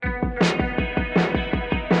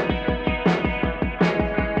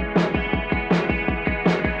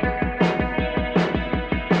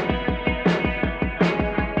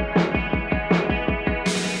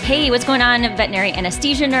Hey, what's going on, veterinary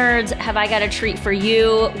anesthesia nerds? Have I got a treat for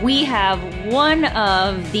you? We have one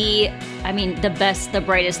of the best, the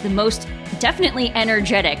brightest, the most definitely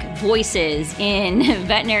energetic voices in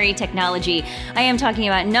veterinary technology. I am talking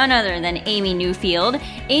about none other than Amy Newfield.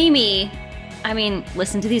 Amy,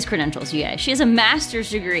 listen to these credentials, you guys. She has a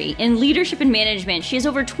master's degree in leadership and management. She has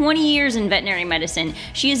over 20 years in veterinary medicine.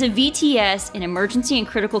 She is a VTS in emergency and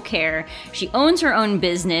critical care. She owns her own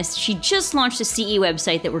business. She just launched a CE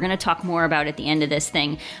website that we're going to talk more about at the end of this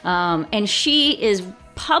thing. And she is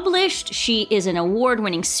published. She is an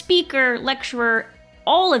award-winning speaker, lecturer,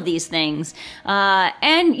 all of these things.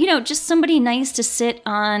 And, just somebody nice to sit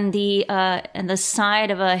on the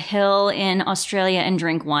side of a hill in Australia and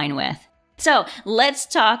drink wine with. So let's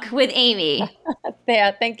talk with Amy. Yeah,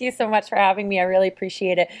 thank you so much for having me. I really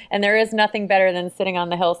appreciate it. And there is nothing better than sitting on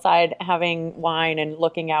the hillside, having wine and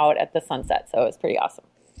looking out at the sunset. So it's pretty awesome.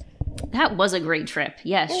 That was a great trip.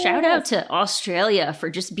 Yes. Shout out to Australia for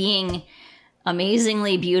just being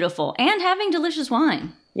amazingly beautiful and having delicious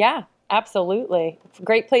wine. Yeah, absolutely.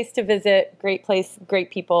 Great place to visit. Great place, great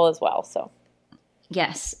people as well. So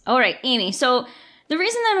yes. All right, Amy. So the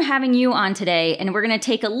reason that I'm having you on today, and we're going to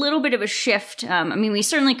take a little bit of a shift, we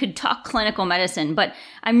certainly could talk clinical medicine, but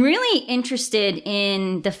I'm really interested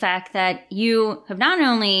in the fact that you have not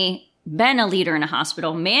only been a leader in a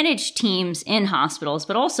hospital, managed teams in hospitals,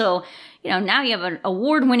 but also, now you have an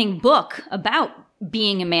award-winning book about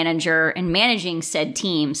being a manager and managing said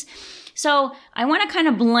teams. So I want to kind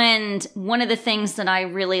of blend one of the things that I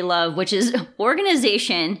really love, which is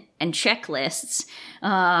organization and checklists.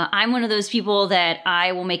 I'm one of those people that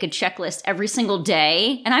I will make a checklist every single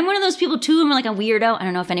day. And I'm one of those people too. I'm like a weirdo. I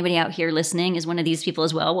don't know if anybody out here listening is one of these people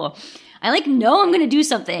as well. Well, I know I'm going to do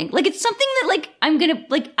something. It's something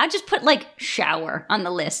that I just put shower on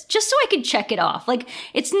the list just so I could check it off.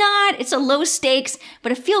 It's a low stakes,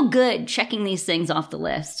 but I feel good checking these things off the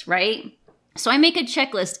list, right? So I make a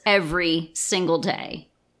checklist every single day.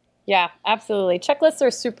 Yeah, absolutely. Checklists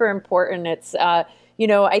are super important. It's, I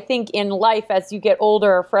think in life, as you get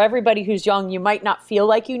older, for everybody who's young, you might not feel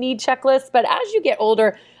like you need checklists. But as you get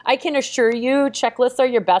older, I can assure you checklists are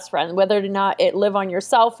your best friend, whether or not it live on your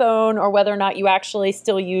cell phone or whether or not you actually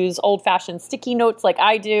still use old-fashioned sticky notes like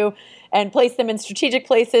I do and place them in strategic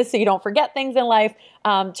places so you don't forget things in life.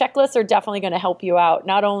 Checklists are definitely going to help you out,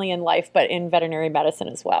 not only in life, but in veterinary medicine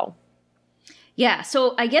as well. Yeah,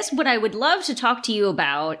 so I guess what I would love to talk to you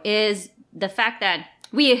about is the fact that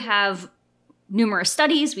we have numerous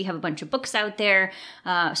studies, we have a bunch of books out there,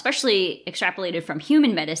 especially extrapolated from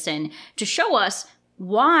human medicine, to show us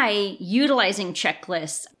why utilizing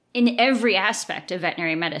checklists in every aspect of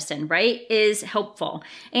veterinary medicine, right, is helpful.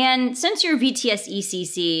 And since you're VTS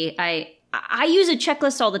ECC, I use a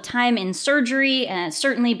checklist all the time in surgery, and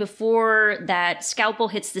certainly before that scalpel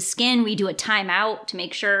hits the skin, we do a timeout to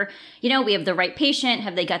make sure, we have the right patient.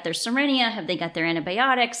 Have they got their Cerenia? Have they got their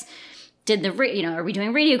antibiotics? Are we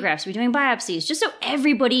doing radiographs? Are we doing biopsies? Just so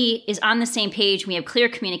everybody is on the same page, we have clear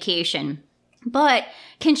communication. But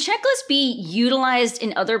can checklists be utilized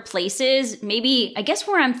in other places? Maybe, I guess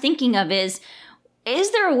where I'm thinking of is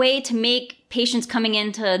there a way to make patients coming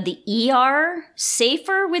into the ER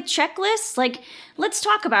safer with checklists? Let's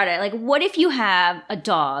talk about it. What if you have a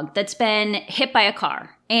dog that's been hit by a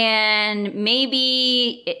car and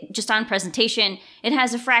maybe just on presentation, it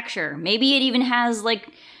has a fracture. Maybe it even has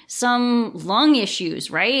some lung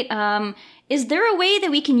issues, right? Is there a way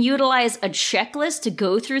that we can utilize a checklist to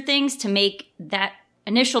go through things to make that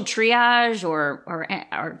initial triage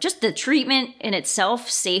or just the treatment in itself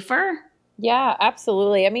safer? Yeah,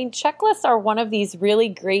 absolutely. Checklists are one of these really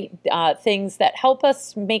great things that help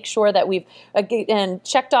us make sure that we've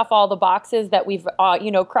checked off all the boxes, that we've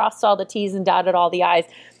crossed all the T's and dotted all the I's.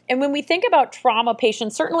 And when we think about trauma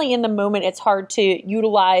patients, certainly in the moment, it's hard to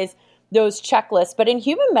utilize those checklists. But in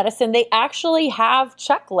human medicine, they actually have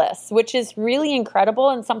checklists, which is really incredible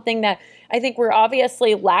and something that I think we're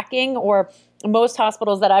obviously lacking, or most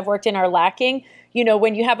hospitals that I've worked in are lacking.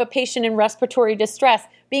 When you have a patient in respiratory distress,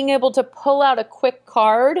 being able to pull out a quick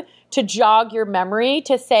card to jog your memory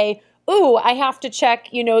to say, ooh, I have to check,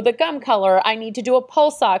 the gum color. I need to do a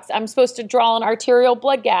pulse ox. I'm supposed to draw an arterial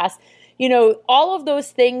blood gas. All of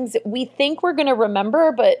those things we think we're going to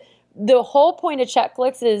remember, but the whole point of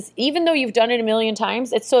checklists is, even though you've done it a million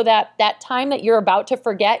times, it's so that time that you're about to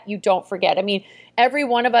forget, you don't forget. Every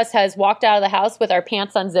one of us has walked out of the house with our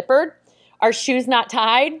pants unzippered, our shoes not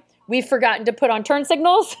tied. We've forgotten to put on turn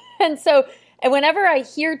signals. And whenever I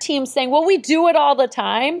hear teams saying, well, we do it all the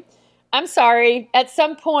time, I'm sorry, at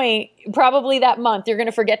some point, probably that month, you're going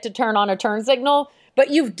to forget to turn on a turn signal. but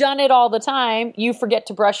you've done it all the time. You forget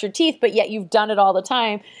to brush your teeth, but yet you've done it all the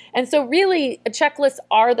time. And so really, checklists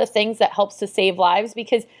are the things that helps to save lives,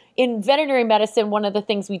 because in veterinary medicine, one of the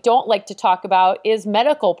things we don't like to talk about is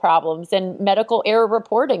medical problems and medical error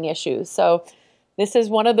reporting issues. So this is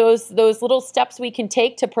one of those little steps we can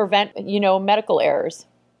take to prevent, medical errors.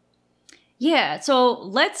 Yeah, so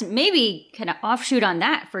let's maybe kind of offshoot on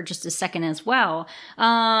that for just a second as well.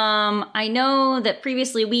 I know that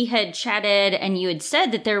previously we had chatted and you had said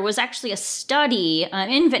that there was actually a study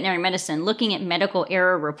in veterinary medicine looking at medical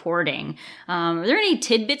error reporting. Are there any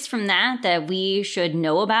tidbits from that we should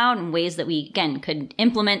know about and ways that we, again, could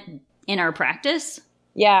implement in our practice?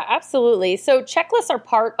 Yeah, absolutely. So checklists are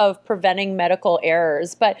part of preventing medical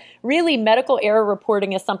errors, but really medical error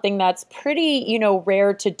reporting is something that's pretty,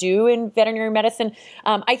 rare to do in veterinary medicine.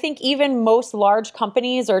 I think even most large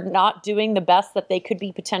companies are not doing the best that they could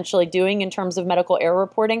be potentially doing in terms of medical error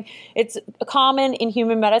reporting. It's common in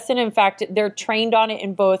human medicine. In fact, they're trained on it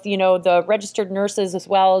in both, the registered nurses as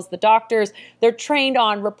well as the doctors. They're trained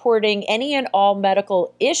on reporting any and all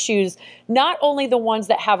medical issues, not only the ones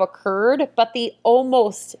that have occurred, but the almost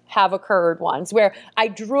have occurred ones where I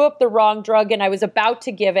drew up the wrong drug and I was about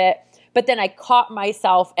to give it, but then I caught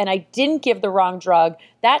myself and I didn't give the wrong drug.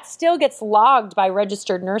 That still gets logged by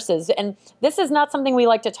registered nurses. And this is not something we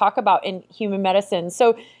like to talk about in human medicine.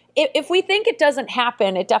 So if we think it doesn't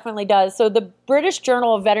happen, it definitely does. So the British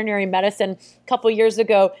Journal of Veterinary Medicine a couple years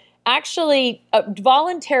ago actually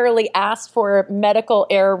voluntarily asked for medical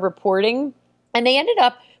error reporting, and they ended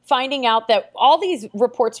up finding out that all these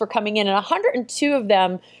reports were coming in, and 102 of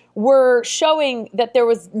them were showing that there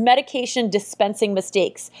was medication dispensing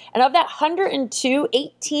mistakes. And of that 102,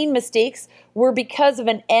 18 mistakes were because of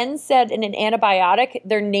an NSAID and an antibiotic.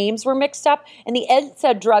 Their names were mixed up, and the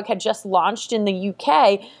NSAID drug had just launched in the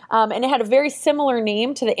UK, and it had a very similar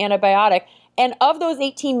name to the antibiotic. And of those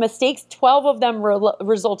 18 mistakes, 12 of them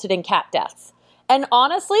resulted in cat deaths. And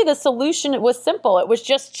honestly, the solution was simple. It was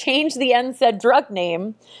just change the NSAID drug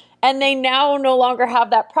name, and they now no longer have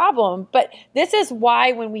that problem. But this is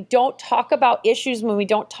why when we don't talk about issues, when we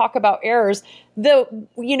don't talk about errors, the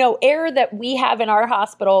error that we have in our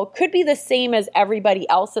hospital could be the same as everybody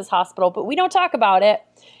else's hospital, but we don't talk about it.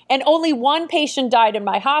 And only one patient died in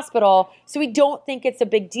my hospital, so we don't think it's a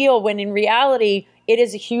big deal, when in reality, it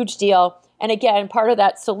is a huge deal. And again, part of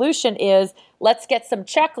that solution is let's get some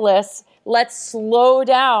checklists. Let's slow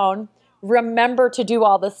down, remember to do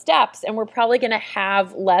all the steps, and we're probably going to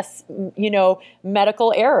have less,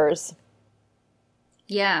 medical errors.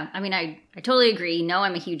 Yeah, I mean, I totally agree. No,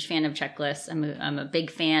 I'm a huge fan of checklists. I'm a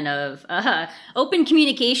big fan of open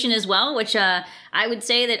communication as well, which I would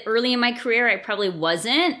say that early in my career I probably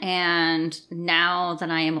wasn't. And now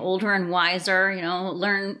that I am older and wiser,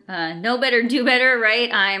 learn, know better, do better,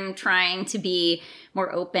 right? I'm trying to be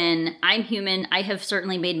more open. I'm human. I have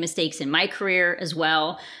certainly made mistakes in my career as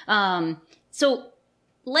well. So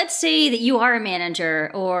let's say that you are a manager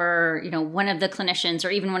or, one of the clinicians or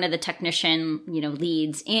even one of the technician,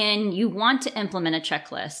 leads, and you want to implement a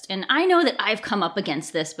checklist. And I know that I've come up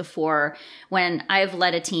against this before when I've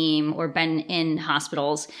led a team or been in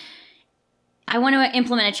hospitals. I want to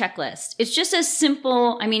implement a checklist. It's just as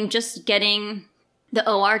simple. Just getting the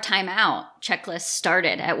OR timeout checklist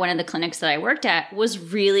started at one of the clinics that I worked at was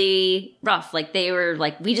really rough. They were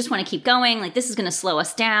like, we just want to keep going. This is going to slow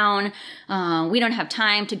us down. We don't have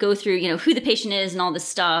time to go through, who the patient is and all this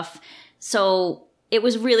stuff. So it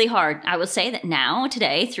was really hard. I will say that now,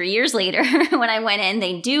 today, 3 years later, when I went in,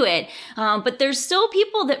 they do it. But there's still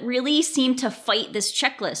people that really seem to fight this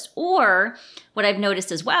checklist. Or what I've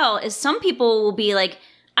noticed as well is some people will be like,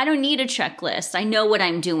 I don't need a checklist. I know what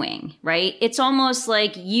I'm doing, right? It's almost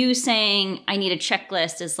like you saying I need a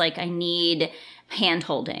checklist is like I need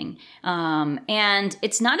hand-holding. And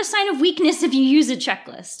it's not a sign of weakness if you use a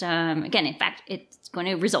checklist. Again, in fact, it's going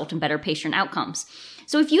to result in better patient outcomes.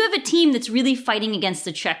 So if you have a team that's really fighting against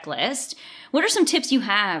the checklist, what are some tips you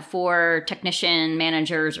have for technician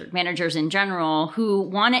managers or managers in general who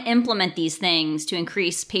want to implement these things to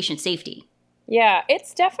increase patient safety? Yeah,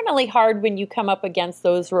 it's definitely hard when you come up against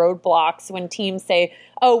those roadblocks when teams say,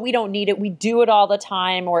 oh, we don't need it, we do it all the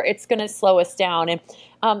time, or it's going to slow us down. And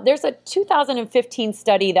there's a 2015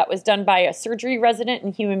 study that was done by a surgery resident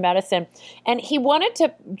in human medicine, and he wanted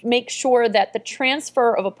to make sure that the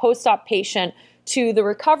transfer of a post-op patient to the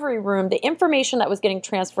recovery room, the information that was getting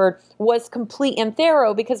transferred was complete and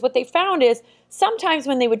thorough, because what they found is sometimes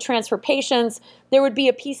when they would transfer patients, there would be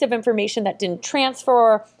a piece of information that didn't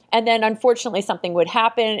transfer, and then unfortunately something would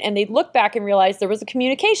happen and they'd look back and realize there was a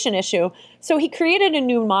communication issue. So he created a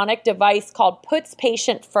mnemonic device called Puts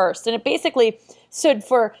Patient First. And it basically stood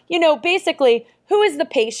for, who is the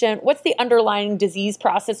patient? What's the underlying disease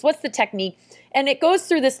process? What's the technique? And it goes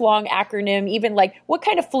through this long acronym, even like, what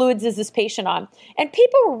kind of fluids is this patient on? And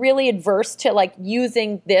people were really adverse to like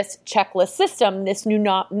using this checklist system, this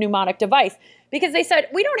mnemonic device, because they said,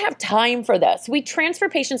 we don't have time for this. We transfer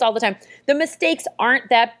patients all the time. The mistakes aren't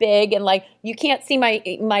that big. And like, you can't see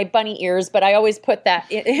my bunny ears, but I always put that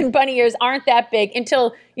in bunny ears aren't that big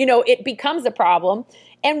until, it becomes a problem.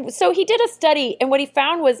 And so he did a study, and what he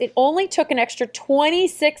found was it only took an extra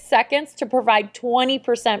 26 seconds to provide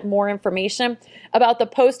 20% more information about the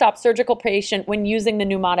post-op surgical patient when using the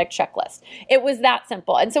mnemonic checklist. It was that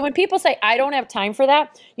simple. And so when people say, I don't have time for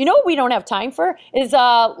that, what we don't have time for is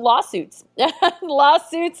lawsuits.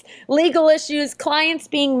 Lawsuits, legal issues, clients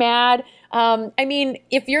being mad.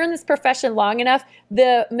 If you're in this profession long enough,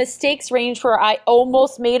 the mistakes range where I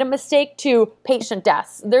almost made a mistake to patient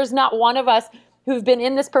deaths. There's not one of us who've been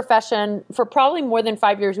in this profession for probably more than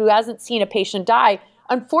 5 years who hasn't seen a patient die,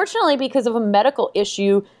 unfortunately because of a medical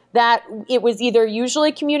issue that it was either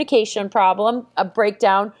usually communication problem, a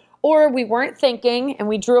breakdown, or we weren't thinking and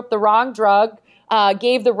we drew up the wrong drug,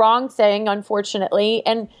 gave the wrong thing, unfortunately,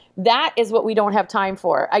 and that is what we don't have time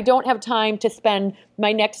for. I don't have time to spend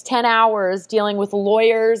my next 10 hours dealing with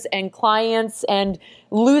lawyers and clients and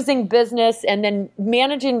losing business and then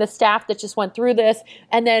managing the staff that just went through this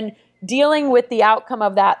and then dealing with the outcome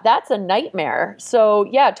of that. That's a nightmare.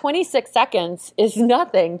 So 26 seconds is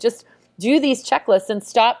nothing. Just do these checklists and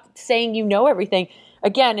stop saying you know everything.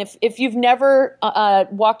 Again, if you've never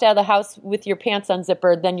walked out of the house with your pants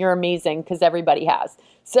unzippered, then you're amazing because everybody has.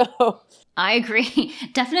 So I agree.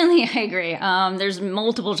 Definitely, I agree. There's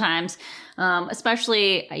multiple times,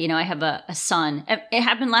 especially, I have a son. It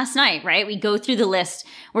happened last night, right? We go through the list.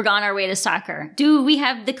 We're on our way to soccer. Do we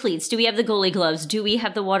have the cleats? Do we have the goalie gloves? Do we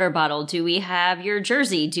have the water bottle? Do we have your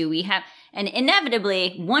jersey? Do we have... And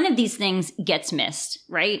inevitably, one of these things gets missed,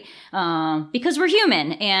 right? Because we're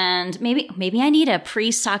human, and maybe I need a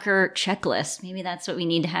pre-soccer checklist. Maybe that's what we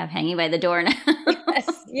need to have hanging by the door now.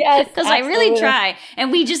 Yes, because I really try, and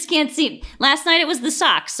we just can't see. Last night it was the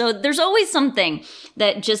socks, so there's always something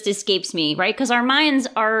that just escapes me, right? Because our minds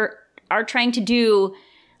are trying to do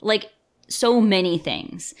like so many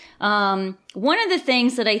things. One of the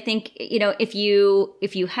things that I think, if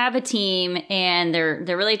you have a team and they're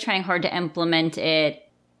really trying hard to implement it,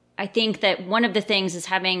 I think that one of the things is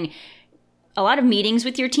having a lot of meetings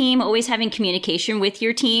with your team, always having communication with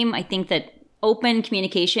your team. I think that open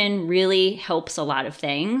communication really helps a lot of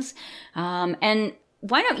things. And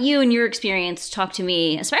why don't you, in your experience, talk to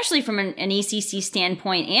me, especially from an ECC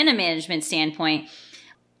standpoint and a management standpoint.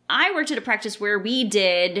 I worked at a practice where we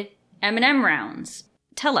did M&M rounds.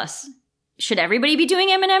 Tell us, should everybody be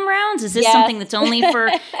doing M&M rounds? Is this something that's only for,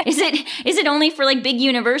 is it only for like big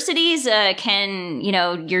universities? Can,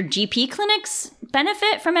 your GP clinics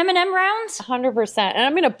benefit from M&M rounds? 100%. And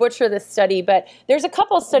I'm going to butcher this study, but there's a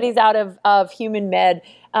couple of studies out of Human Med.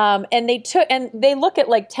 And they look at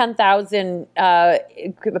like 10,000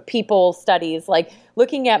 people studies, like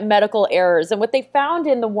looking at medical errors. And what they found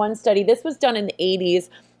in the one study, this was done in the 80s,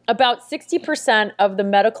 about 60% of the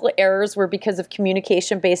medical errors were because of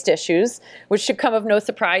communication-based issues, which should come of no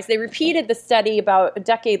surprise. They repeated the study about a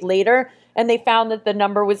decade later, and they found that the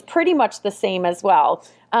number was pretty much the same as well,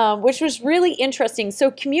 which was really interesting.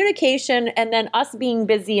 So communication and then us being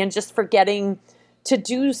busy and just forgetting to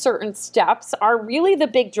do certain steps are really the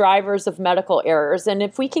big drivers of medical errors. And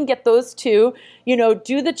if we can get those two,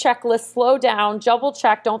 do the checklist, slow down, double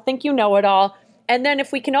check, don't think you know it all. And then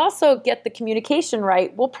if we can also get the communication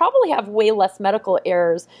right, we'll probably have way less medical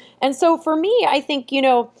errors. And so for me, I think,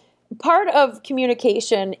 part of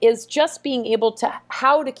communication is just being able to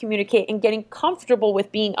how to communicate and getting comfortable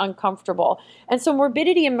with being uncomfortable. And so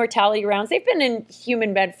morbidity and mortality rounds, they've been in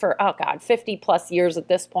Human Med for, 50 plus years at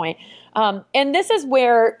this point. And this is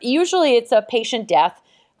where usually it's a patient death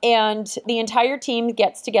and the entire team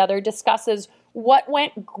gets together, discusses what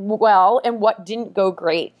went well and what didn't go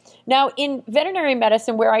great. Now, in veterinary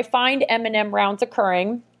medicine, where I find M&M rounds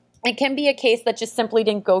occurring, it can be a case that just simply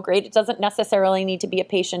didn't go great. It doesn't necessarily need to be a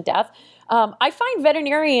patient death. I find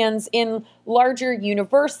veterinarians in larger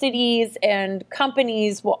universities and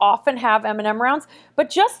companies will often have M&M rounds, but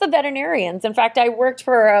just the veterinarians. In fact, I worked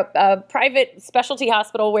for a private specialty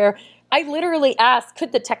hospital where I literally asked,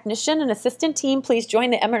 could the technician and assistant team please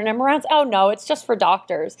join the M&M rounds? Oh, no, it's just for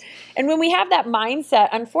doctors. And when we have that mindset,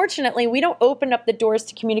 unfortunately, we don't open up the doors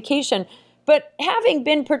to communication. But having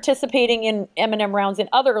been participating in M&M rounds in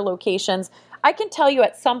other locations, I can tell you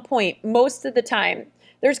at some point, most of the time,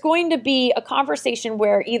 there's going to be a conversation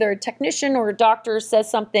where either a technician or a doctor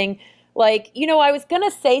says something like, I was going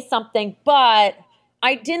to say something, but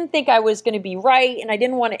I didn't think I was going to be right and I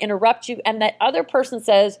didn't want to interrupt you. And that other person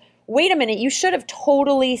says, wait a minute, you should have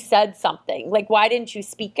totally said something. Like, why didn't you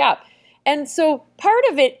speak up? And so part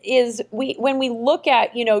of it is when we look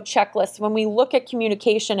at, checklists, when we look at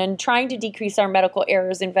communication and trying to decrease our medical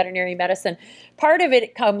errors in veterinary medicine, part of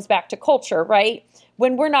it comes back to culture, right?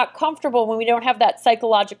 When we're not comfortable, when we don't have that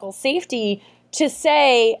psychological safety to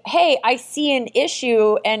say, hey, I see an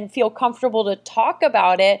issue and feel comfortable to talk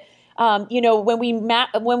about it.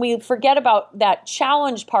 When we forget about that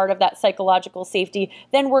challenge part of that psychological safety,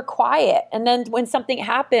 then we're quiet. And then when something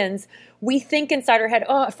happens, we think inside our head,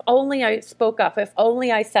 oh, if only I spoke up, if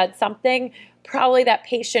only I said something, probably that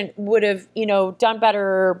patient would have, done better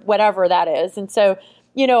or whatever that is. And so,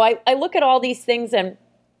 I look at all these things and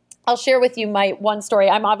I'll share with you my one story.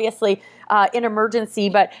 I'm obviously in emergency,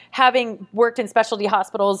 but having worked in specialty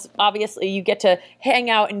hospitals, obviously you get to hang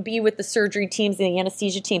out and be with the surgery teams and the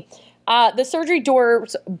anesthesia team. The surgery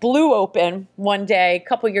doors blew open one day a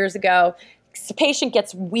couple years ago. The patient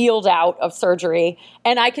gets wheeled out of surgery,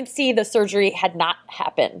 and I can see the surgery had not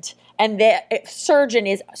happened. And the surgeon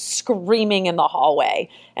is screaming in the hallway.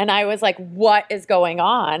 And I was like, what is going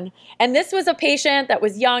on? And this was a patient that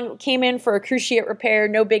was young, came in for a cruciate repair,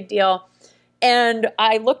 no big deal. And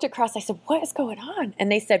I looked across, I said, what is going on?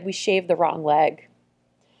 And they said, we shaved the wrong leg.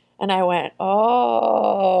 And I went,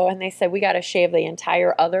 oh, and they said, we got to shave the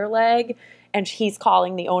entire other leg. And he's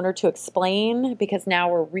calling the owner to explain because now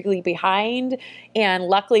we're really behind. And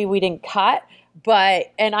luckily we didn't cut.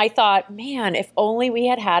 And I thought, man, if only we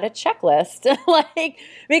had a checklist,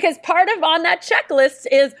 because part of on that checklist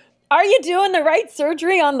is, are you doing the right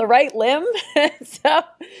surgery on the right limb? So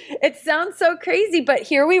it sounds so crazy, but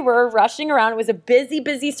here we were rushing around. It was a busy,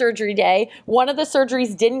 busy surgery day. One of the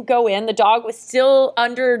surgeries didn't go in. The dog was still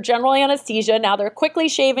under general anesthesia. Now they're quickly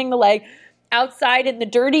shaving the leg outside in the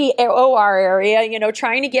dirty OR area,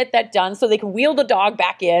 trying to get that done so they can wheel the dog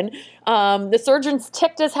back in. The surgeon's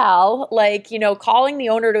ticked as hell, calling the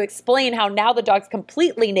owner to explain how now the dog's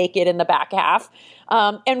completely naked in the back half.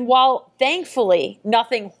 And while thankfully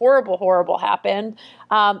nothing horrible happened,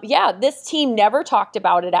 this team never talked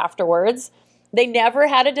about it afterwards. They never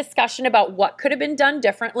had a discussion about what could have been done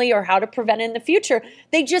differently or how to prevent it in the future.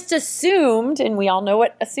 They just assumed, and we all know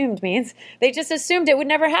what assumed means, they just assumed it would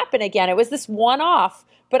never happen again. It was this one-off.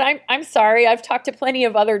 But I'm sorry, I've talked to plenty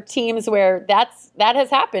of other teams where that has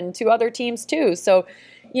happened to other teams too. So,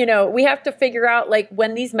 we have to figure out,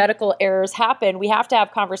 when these medical errors happen, we have to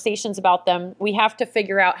have conversations about them. We have to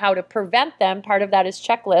figure out how to prevent them. Part of that is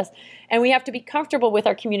checklist. And we have to be comfortable with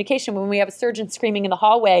our communication. When we have a surgeon screaming in the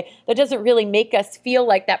hallway, that doesn't really make us feel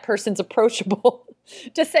like that person's approachable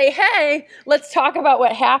to say, hey, let's talk about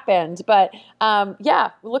what happened. But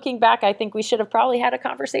looking back, I think we should have probably had a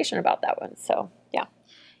conversation about that one. So, yeah.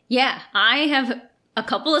 Yeah, I have a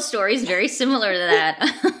couple of stories very similar to that.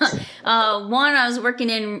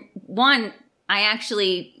 I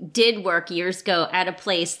actually did work years ago at a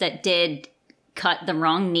place that did cut the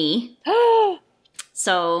wrong knee.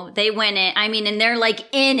 So they went in, and they're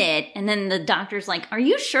in it. And then the doctor's like, are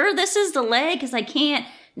you sure this is the leg? Because I can't.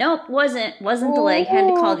 Nope, wasn't the leg. Had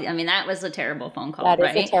to call. That was a terrible phone call.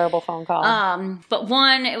 That is a terrible phone call. But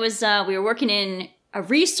it was, we were working in a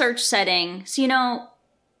research setting. So,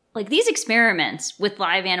 these experiments with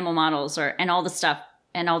live animal models and all the stuff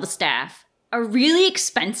and all the staff are really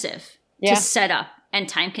expensive to set up and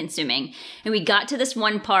time consuming. And we got to this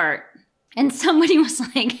one part and somebody was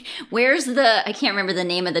like, where's I can't remember the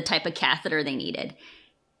name of the type of catheter they needed.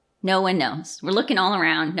 No one knows. We're looking all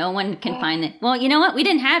around. No one can find it. Well, you know what? We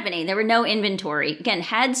didn't have any. There were no inventory. Again,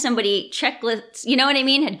 had somebody checklists,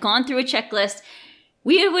 had gone through a checklist,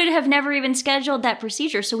 we would have never even scheduled that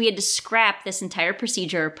procedure. So we had to scrap this entire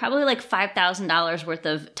procedure, probably $5,000 worth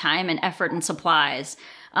of time and effort and supplies.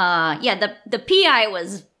 The PI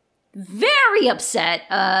was very upset,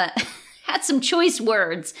 had some choice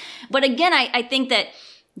words. But again, I think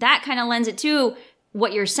that kind of lends it to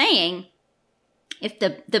what you're saying. If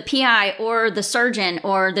the PI or the surgeon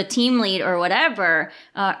or the team lead or whatever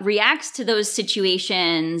reacts to those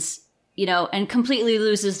situations, and completely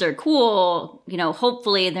loses their cool,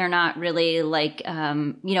 hopefully they're not really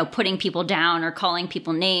putting people down or calling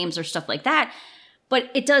people names or stuff like that.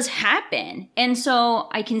 But it does happen. And so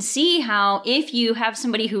I can see how if you have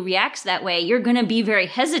somebody who reacts that way, you're going to be very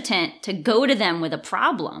hesitant to go to them with a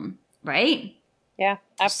problem, right? Yeah,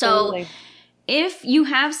 absolutely. So if you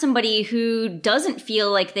have somebody who doesn't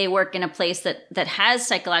feel like they work in a place that has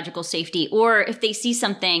psychological safety, or if they see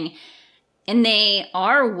something and they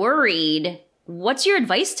are worried, what's your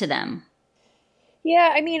advice to them?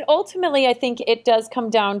 Yeah, I mean, ultimately, I think it does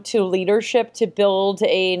come down to leadership to build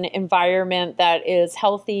an environment that is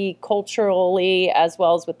healthy culturally as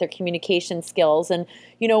well as with their communication skills. And,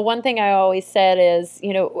 one thing I always said is,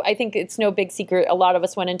 I think it's no big secret. A lot of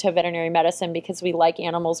us went into veterinary medicine because we like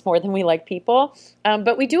animals more than we like people.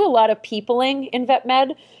 But we do a lot of peopling in vet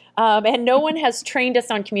med, and no one has trained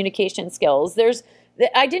us on communication skills.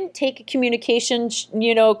 I didn't take a communication,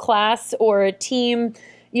 class or a team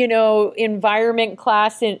environment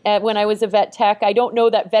class when I was a vet tech. I don't know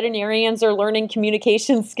that veterinarians are learning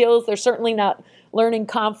communication skills. They're certainly not learning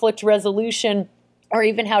conflict resolution or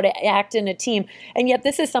even how to act in a team. And yet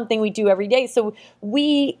this is something we do every day. So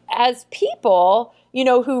we as people,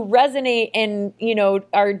 who resonate and,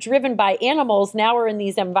 are driven by animals now are in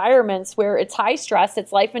these environments where it's high stress,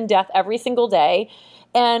 it's life and death every single day.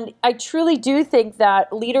 And I truly do think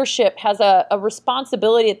that leadership has a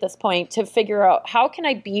responsibility at this point to figure out how can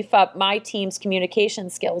I beef up my team's communication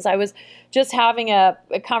skills. I was just having a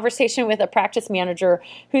conversation with a practice manager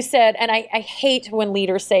who said, and I hate when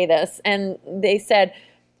leaders say this, and they said,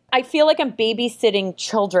 I feel like I'm babysitting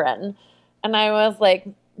children. And I was like,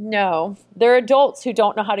 no, they're adults who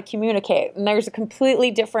don't know how to communicate. And there's a completely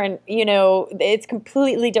different, it's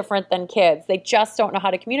completely different than kids. They just don't know how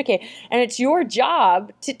to communicate. And it's your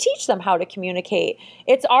job to teach them how to communicate.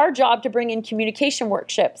 It's our job to bring in communication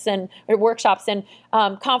workshops and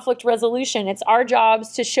conflict resolution. It's our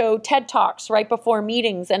jobs to show TED Talks right before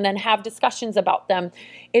meetings and then have discussions about them.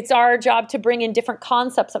 It's our job to bring in different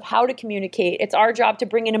concepts of how to communicate. It's our job to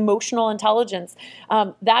bring in emotional intelligence.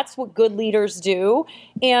 That's what good leaders do.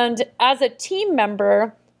 And as a team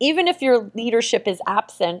member, even if your leadership is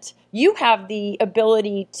absent, you have the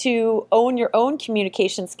ability to own your own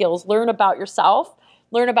communication skills, learn about yourself,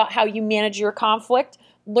 learn about how you manage your conflict,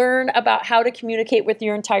 learn about how to communicate with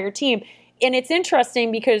your entire team. And it's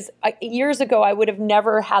interesting because years ago, I would have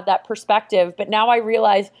never had that perspective. But now I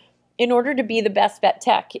realize in order to be the best vet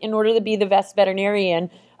tech, in order to be the best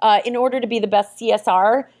veterinarian, in order to be the best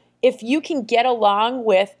CSR, if you can get along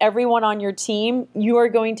with everyone on your team, you are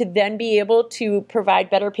going to then be able to provide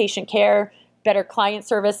better patient care, better client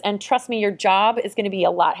service, and trust me, your job is going to be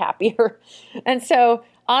a lot happier. And so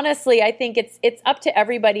honestly, I think it's up to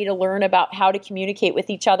everybody to learn about how to communicate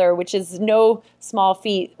with each other, which is no small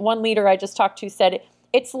feat. One leader I just talked to said,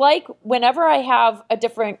 it's like whenever I have a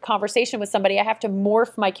different conversation with somebody, I have to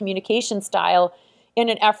morph my communication style in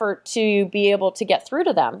an effort to be able to get through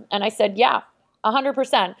to them. And I said, yeah,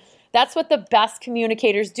 100%. That's what the best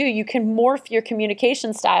communicators do. You can morph your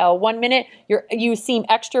communication style. 1 minute you seem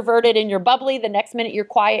extroverted and you're bubbly. The next minute you're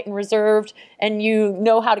quiet and reserved, and you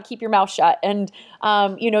know how to keep your mouth shut. And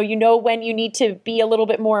you know when you need to be a little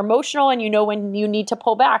bit more emotional, and you know when you need to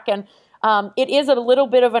pull back. And it is a little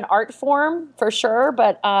bit of an art form for sure.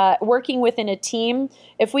 But working within a team,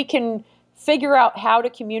 if we can figure out how to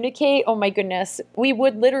communicate, oh my goodness, we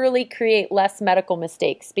would literally create less medical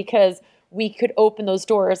mistakes because we could open those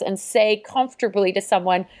doors and say comfortably to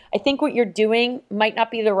someone, I think what you're doing might not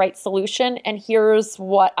be the right solution, and here's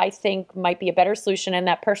what I think might be a better solution. And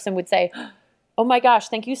that person would say, oh my gosh,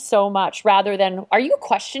 thank you so much, rather than, are you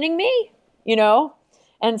questioning me?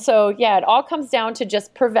 And so, yeah, it all comes down to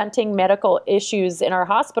just preventing medical issues in our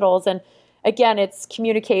hospitals. And again, it's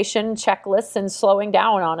communication, checklists, and slowing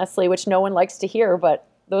down, honestly, which no one likes to hear, but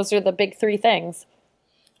those are the big three things.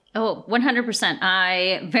 Oh, 100%.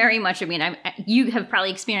 I very much, you have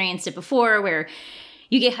probably experienced it before where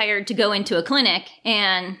you get hired to go into a clinic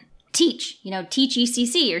and teach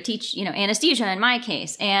ECC or teach, anesthesia in my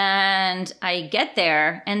case. And I get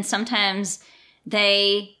there and sometimes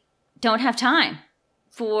they don't have time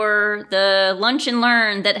for the lunch and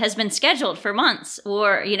learn that has been scheduled for months,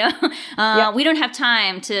 or, we don't have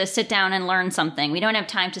time to sit down and learn something. We don't have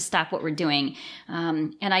time to stop what we're doing.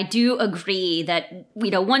 And I do agree that,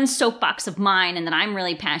 one soapbox of mine and that I'm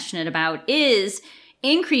really passionate about is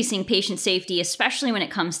increasing patient safety, especially when it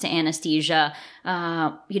comes to anesthesia.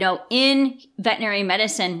 In veterinary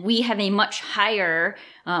medicine, we have a much higher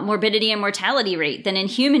morbidity and mortality rate than in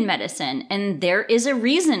human medicine. And there is a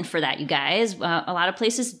reason for that, you guys. A lot of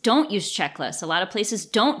places don't use checklists. A lot of places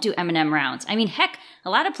don't do M&M rounds. Heck, a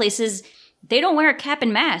lot of places, they don't wear a cap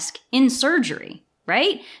and mask in surgery,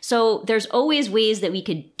 right? So there's always ways that we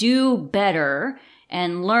could do better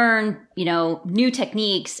and learn, new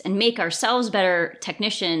techniques and make ourselves better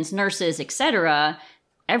technicians, nurses, etc.,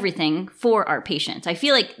 everything for our patients. I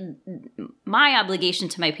feel like my obligation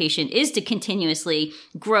to my patient is to continuously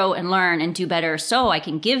grow and learn and do better so I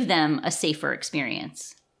can give them a safer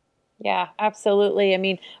experience. Yeah, absolutely. I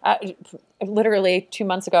mean, literally 2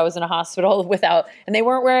 months ago, I was in a hospital and they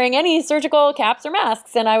weren't wearing any surgical caps or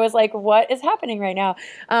masks. And I was like, what is happening right now?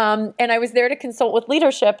 And I was there to consult with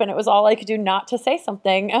leadership, and it was all I could do not to say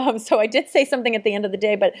something. So I did say something at the end of the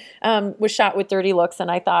day, but was shot with dirty looks. And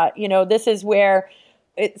I thought, this is where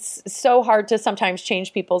it's so hard to sometimes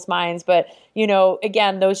change people's minds. But,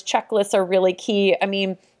 again, those checklists are really key. I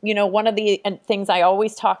mean, one of the things I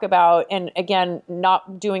always talk about, and again,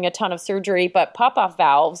 not doing a ton of surgery, but pop-off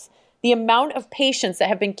valves, the amount of patients that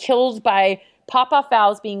have been killed by pop-off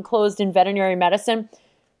valves being closed in veterinary medicine,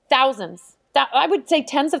 thousands. I would say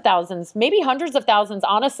tens of thousands, maybe hundreds of thousands,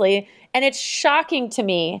 honestly. And it's shocking to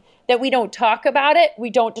me that we don't talk about it. We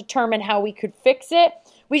don't determine how we could fix it.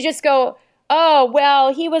 We just go, oh,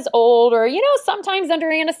 well, he was old, or, sometimes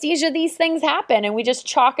under anesthesia, these things happen, and we just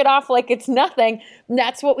chalk it off like it's nothing. And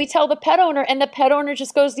that's what we tell the pet owner. And the pet owner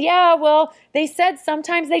just goes, yeah, well, they said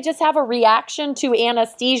sometimes they just have a reaction to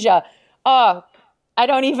anesthesia. Oh, I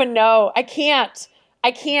don't even know. I can't.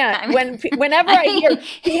 Whenever I hear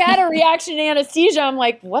he had a reaction to anesthesia, I'm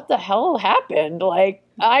like, what the hell happened? Like,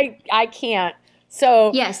 I can't.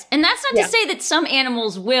 So yes. And that's not to say that some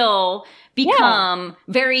animals will become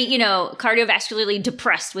very, cardiovascularly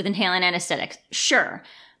depressed with inhalant anesthetics. Sure.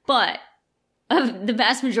 But of the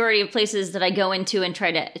vast majority of places that I go into and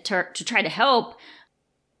try to help,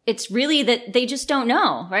 it's really that they just don't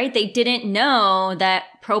know, right? They didn't know that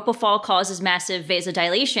propofol causes massive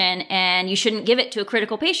vasodilation and you shouldn't give it to a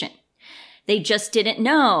critical patient. They just didn't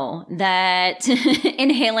know that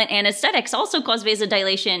inhalant anesthetics also cause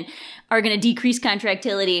vasodilation, are going to decrease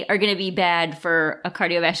contractility, are going to be bad for a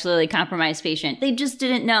cardiovascularly compromised patient. They just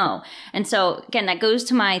didn't know. And so, again, that goes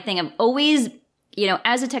to my thing of always,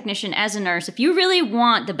 as a technician, as a nurse, if you really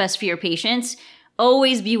want the best for your patients,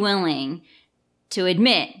 always be willing to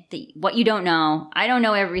admit that what you don't know. I don't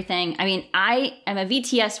know everything. I mean, I am a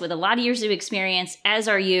VTS with a lot of years of experience, as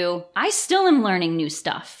are you. I still am learning new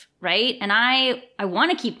stuff, right? And I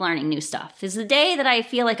want to keep learning new stuff. Is the day that I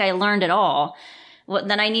feel like I learned it all, well,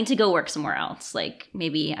 then I need to go work somewhere else. Like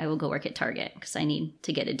maybe I will go work at Target because I need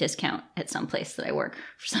to get a discount at some place that I work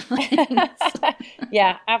for something.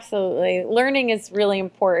 Yeah, absolutely. Learning is really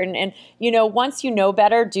important. And, once you know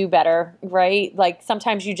better, do better, right? Like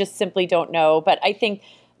sometimes you just simply don't know. But I think,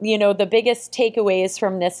 the biggest takeaways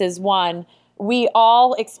from this is one, we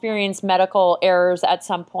all experience medical errors at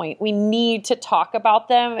some point. We need to talk about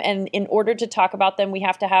them. And in order to talk about them, we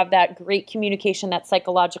have to have that great communication, that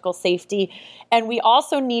psychological safety. And we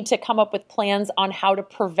also need to come up with plans on how to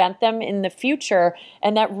prevent them in the future.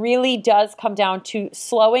 And that really does come down to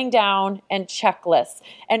slowing down and checklists.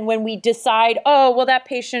 And when we decide, oh, well, that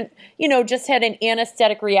patient, just had an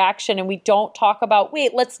anesthetic reaction, and we don't talk about,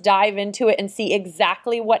 wait, let's dive into it and see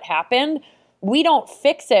exactly what happened. We don't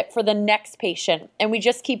fix it for the next patient, and we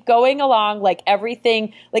just keep going along like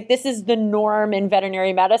everything, like this is the norm in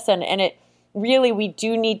veterinary medicine. And it really, we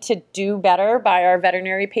do need to do better by our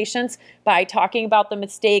veterinary patients by talking about the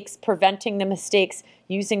mistakes, preventing the mistakes,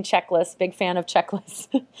 using checklists. Big fan of checklists.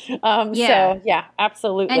 So yeah,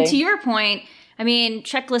 absolutely. And to your point, I mean,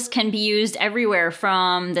 checklists can be used everywhere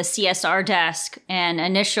from the CSR desk and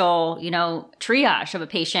initial, triage of a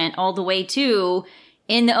patient all the way to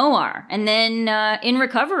in the OR and then in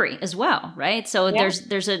recovery as well, right? So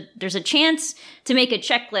there's a chance to make a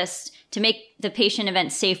checklist to make the patient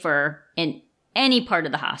event safer in any part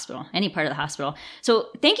of the hospital, So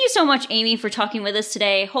thank you so much, Amy, for talking with us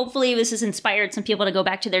today. Hopefully this has inspired some people to go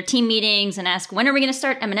back to their team meetings and ask, when are we going to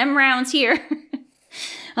start M&M rounds here?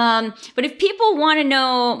 But if people want to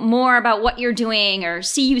know more about what you're doing or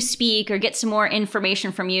see you speak or get some more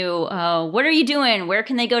information from you, what are you doing? Where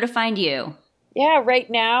can they go to find you? Yeah, right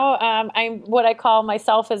now I'm what I call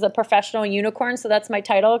myself as a professional unicorn. So that's my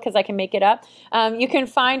title because I can make it up. You can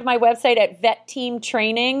find my website at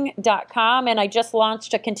vetteamtraining.com, and I just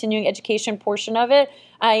launched a continuing education portion of it.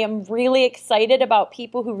 I am really excited about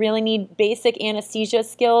people who really need basic anesthesia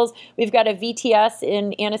skills. We've got a VTS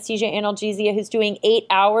in anesthesia analgesia who's doing 8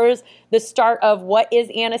 hours, the start of what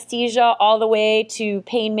is anesthesia all the way to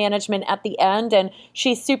pain management at the end. And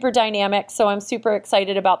she's super dynamic, so I'm super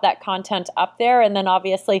excited about that content up there. And then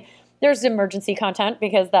obviously there's emergency content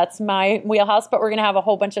because that's my wheelhouse, but we're going to have a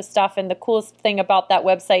whole bunch of stuff. And the coolest thing about that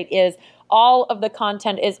website is all of the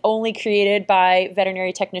content is only created by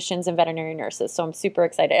veterinary technicians and veterinary nurses. So I'm super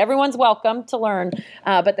excited. Everyone's welcome to learn,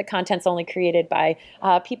 but the content's only created by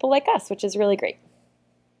people like us, which is really great.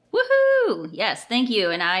 Woohoo! Yes, thank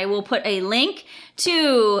you. And I will put a link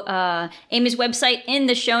to Amy's website in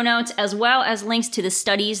the show notes, as well as links to the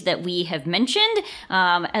studies that we have mentioned,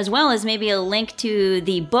 as well as maybe a link to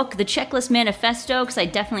the book, The Checklist Manifesto, because I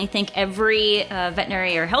definitely think every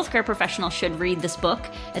veterinary or healthcare professional should read this book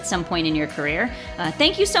at some point in your career.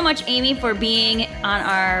 Thank you so much, Amy, for being on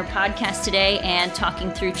our podcast today and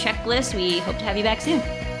talking through checklists. We hope to have you back soon.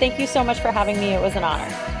 Thank you so much for having me. It was an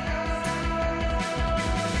honor.